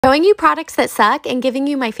Showing you products that suck and giving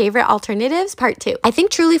you my favorite alternatives, part 2. I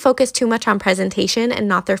think Truly focused too much on presentation and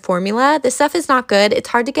not their formula. This stuff is not good. It's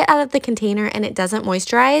hard to get out of the container and it doesn't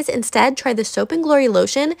moisturize. Instead, try the Soap and Glory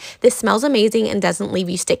lotion. This smells amazing and doesn't leave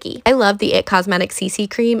you sticky. I love the It Cosmetics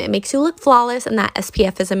CC cream. It makes you look flawless and that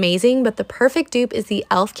SPF is amazing, but the perfect dupe is the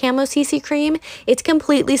e.l.f. Camo CC cream. It's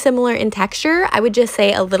completely similar in texture. I would just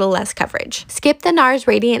say a little less coverage. Skip the NARS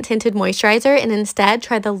Radiant Tinted Moisturizer and instead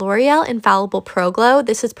try the L'Oreal Infallible Pro Glow.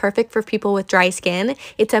 This is perfect for people with dry skin.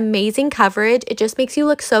 It's amazing coverage. It just makes you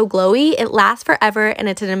look so glowy. It lasts forever and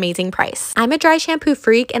it's an amazing price. I'm a dry shampoo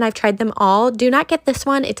freak and I've tried them all. Do not get this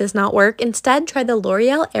one. It does not work. Instead, try the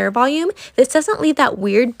L'Oreal Air Volume. This doesn't leave that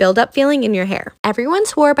weird buildup feeling in your hair. Everyone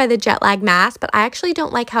swore by the Jet Lag Mask, but I actually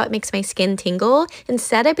don't like how it makes my skin tingle.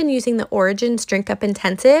 Instead, I've been using the Origins Drink Up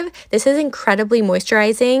Intensive. This is incredibly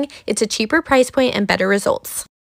moisturizing. It's a cheaper price point and better results.